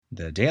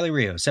the Daily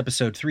Rios,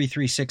 episode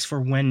 336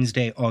 for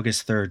Wednesday,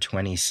 August 3rd,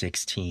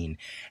 2016.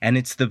 And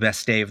it's the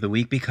best day of the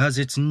week because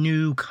it's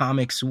New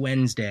Comics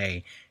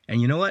Wednesday. And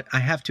you know what? I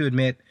have to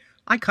admit,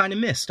 I kind of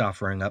missed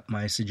offering up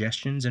my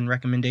suggestions and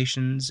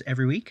recommendations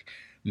every week.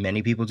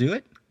 Many people do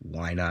it.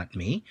 Why not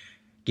me?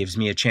 Gives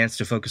me a chance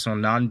to focus on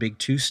non-Big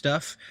Two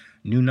stuff,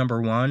 new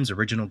number ones,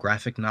 original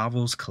graphic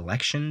novels,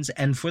 collections,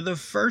 and for the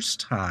first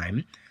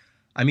time,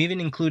 I'm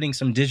even including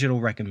some digital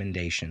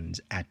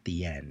recommendations at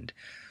the end.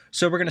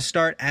 So we're going to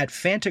start at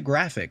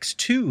Fantagraphics,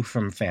 two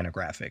from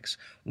Fantagraphics.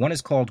 One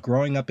is called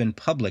Growing Up in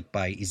Public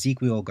by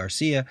Ezequiel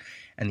Garcia,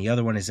 and the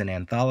other one is an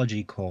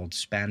anthology called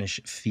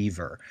Spanish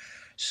Fever.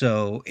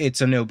 So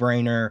it's a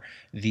no-brainer.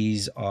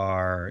 These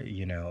are,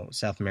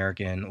 South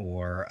American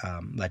or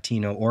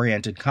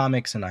Latino-oriented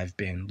comics, and I've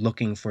been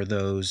looking for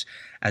those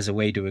as a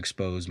way to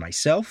expose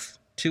myself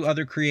to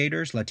other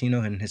creators,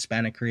 Latino and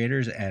Hispanic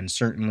creators, and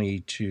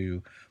certainly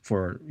to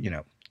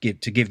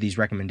give these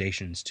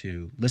recommendations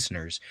to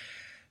listeners.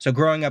 So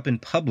Growing Up in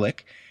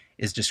Public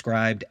is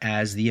described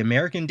as the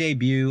American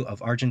debut of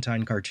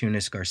Argentine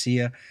cartoonist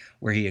Garcia,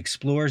 where he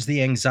explores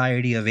the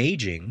anxiety of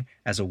aging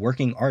as a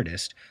working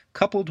artist,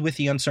 coupled with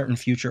the uncertain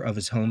future of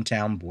his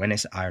hometown,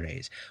 Buenos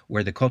Aires,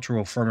 where the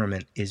cultural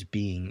firmament is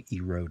being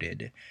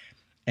eroded.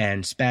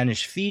 And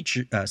Spanish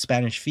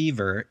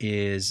Fever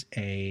is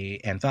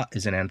an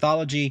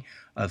anthology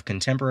of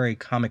contemporary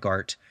comic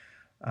art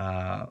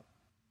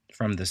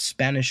from the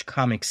Spanish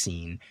comic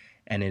scene,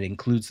 and it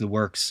includes the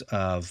works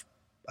of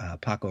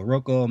Paco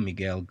Rocco,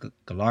 Miguel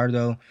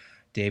Gallardo,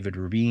 David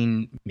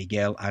Rubin,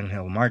 Miguel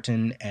Angel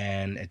Martin,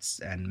 and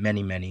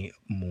many, many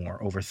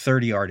more. Over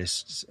 30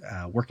 artists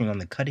working on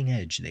the cutting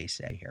edge, they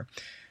say here.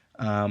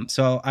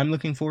 So I'm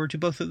looking forward to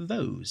both of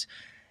those.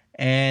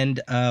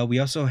 And we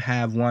also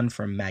have one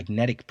from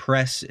Magnetic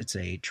Press. It's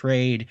a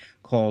trade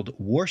called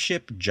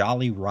Warship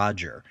Jolly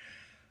Roger.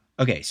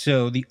 Okay,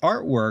 so the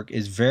artwork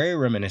is very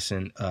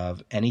reminiscent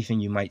of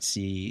anything you might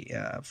see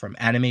from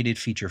animated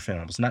feature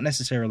films, not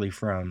necessarily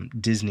from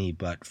Disney,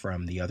 but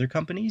from the other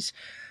companies.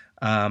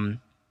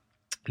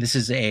 This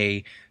is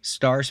a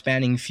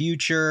star-spanning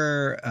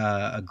future,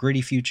 a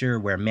gritty future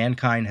where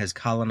mankind has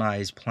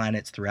colonized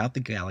planets throughout the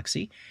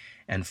galaxy,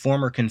 and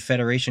former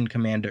Confederation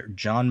Commander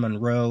John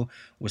Monroe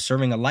was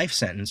serving a life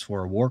sentence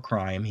for a war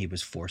crime he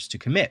was forced to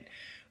commit.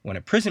 When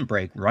a prison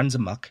break runs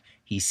amok,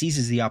 he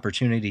seizes the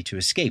opportunity to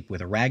escape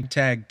with a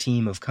ragtag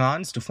team of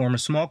cons to form a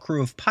small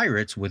crew of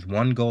pirates with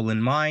one goal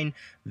in mind: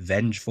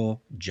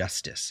 vengeful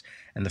justice.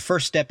 And the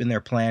first step in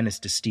their plan is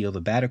to steal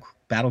the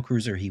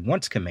battlecruiser he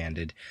once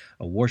commanded,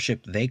 a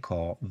warship they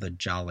call the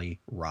Jolly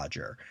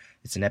Roger.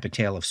 It's an epic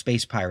tale of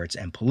space pirates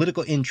and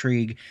political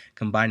intrigue,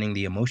 combining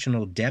the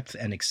emotional depth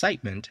and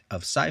excitement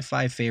of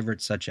sci-fi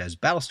favorites such as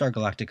Battlestar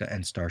Galactica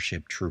and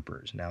Starship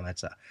Troopers. Now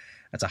that's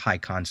a high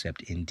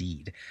concept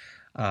indeed.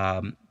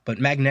 But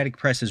Magnetic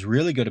Press is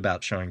really good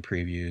about showing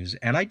previews,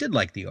 and I did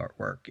like the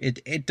artwork.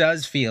 It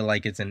does feel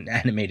like it's an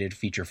animated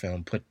feature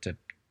film put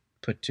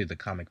to the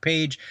comic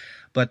page,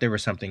 but there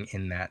was something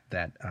in that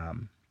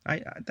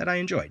I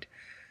enjoyed.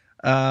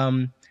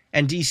 And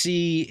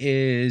DC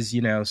is,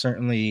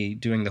 certainly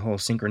doing the whole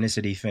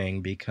synchronicity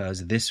thing,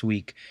 because this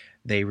week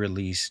they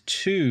released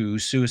two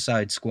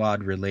Suicide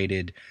Squad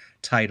related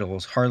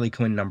titles, Harley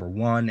Quinn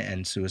 #1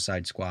 and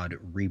Suicide Squad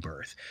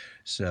Rebirth.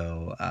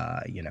 So,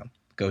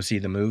 go see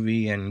the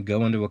movie and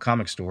go into a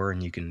comic store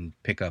and you can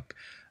pick up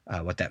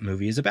what that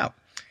movie is about.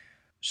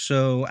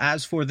 So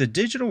as for the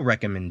digital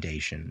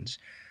recommendations,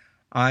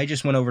 I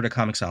just went over to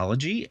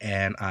Comixology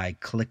and I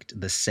clicked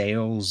the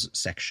sales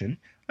section.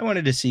 I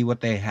wanted to see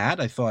what they had.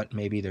 I thought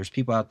maybe there's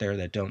people out there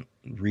that don't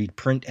read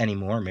print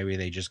anymore. Maybe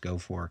they just go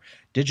for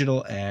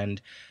digital,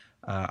 and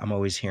I'm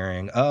always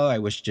hearing, I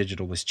wish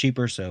digital was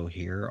cheaper, so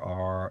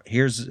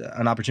here's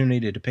an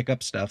opportunity to pick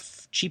up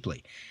stuff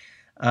cheaply.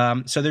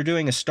 So they're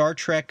doing a Star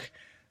Trek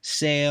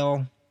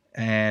sale,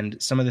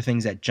 and some of the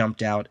things that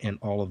jumped out in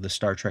all of the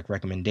Star Trek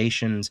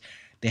recommendations,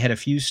 they had a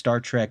few Star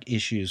Trek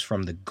issues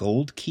from the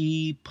Gold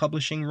Key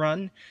publishing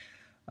run.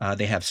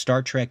 They have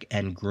Star Trek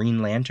and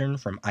Green Lantern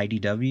from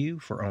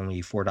IDW for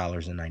only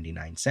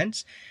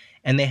 $4.99.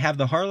 And they have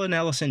the Harlan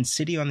Ellison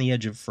City on the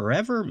Edge of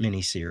Forever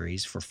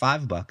miniseries for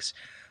 $5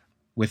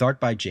 with art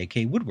by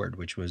J.K. Woodward,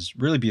 which was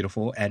really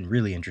beautiful and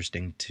really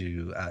interesting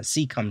to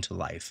see come to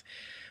life.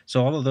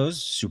 So all of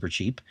those, super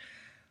cheap.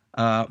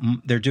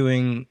 They're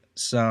doing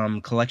some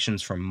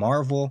collections from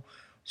Marvel,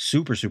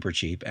 super, super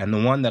cheap. And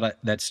the one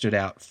that stood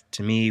out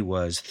to me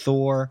was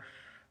Thor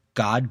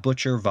God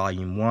Butcher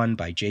Volume 1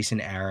 by Jason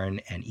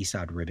Aaron and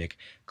Esad Ribic.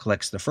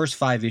 Collects the first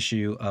 5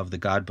 issue of the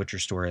God Butcher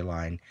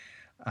storyline.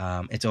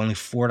 It's only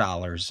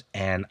 $4,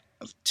 and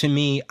to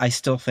me, I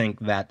still think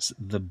that's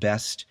the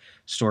best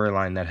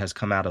storyline that has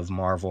come out of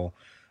Marvel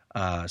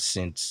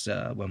since,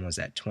 when was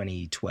that,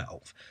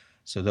 2012.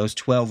 So those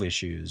 12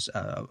 issues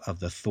of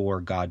the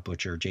Thor God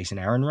Butcher Jason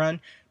Aaron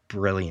run,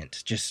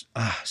 brilliant. Just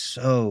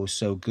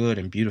so good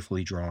and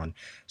beautifully drawn.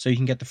 So you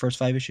can get the first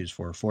 5 issues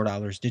for $4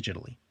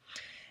 digitally.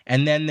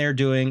 And then they're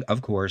doing,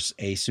 of course,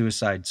 a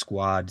Suicide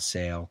Squad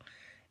sale.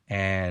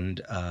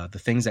 And the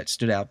things that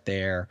stood out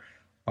there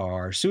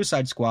are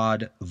Suicide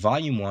Squad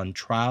Volume 1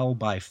 Trial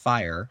by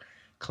Fire,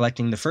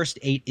 collecting the first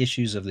 8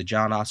 issues of the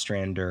John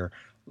Ostrander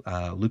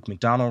Luke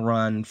McDonnell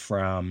run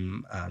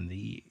from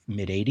the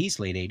mid-'80s,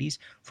 late '80s,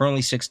 for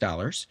only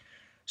 $6.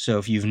 So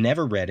if you've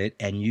never read it,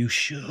 and you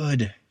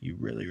should, you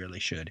really, really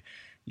should,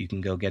 you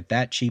can go get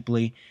that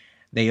cheaply.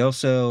 They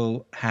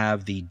also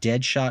have the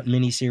Deadshot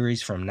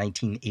miniseries from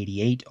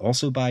 1988,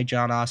 also by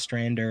John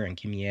Ostrander and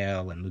Kim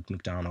Yale and Luke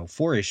McDonnell,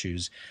 4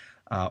 issues,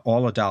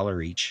 all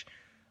 $1 each.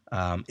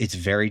 It's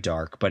very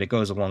dark, but it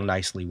goes along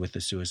nicely with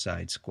the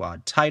Suicide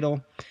Squad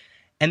title.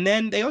 And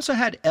then they also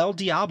had El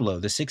Diablo,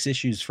 the 6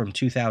 issues from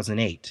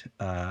 2008.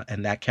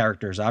 And that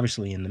character is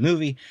obviously in the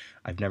movie.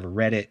 I've never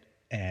read it,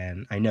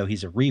 and I know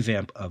he's a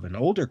revamp of an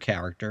older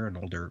character, an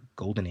older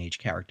Golden Age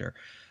character.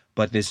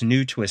 But this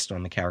new twist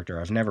on the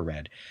character I've never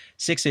read.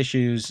 6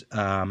 issues.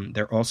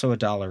 They're also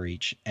 $1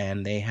 each,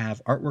 and they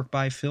have artwork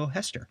by Phil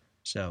Hester.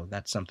 So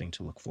that's something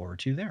to look forward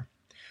to there.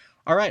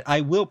 All right,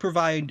 I will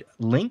provide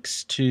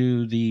links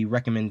to the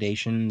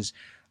recommendations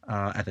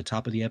at the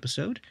top of the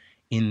episode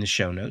in the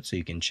show notes, so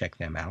you can check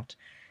them out.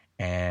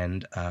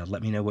 And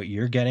let me know what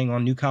you're getting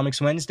on New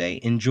Comics Wednesday.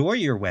 Enjoy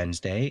your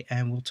Wednesday,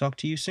 and we'll talk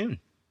to you soon.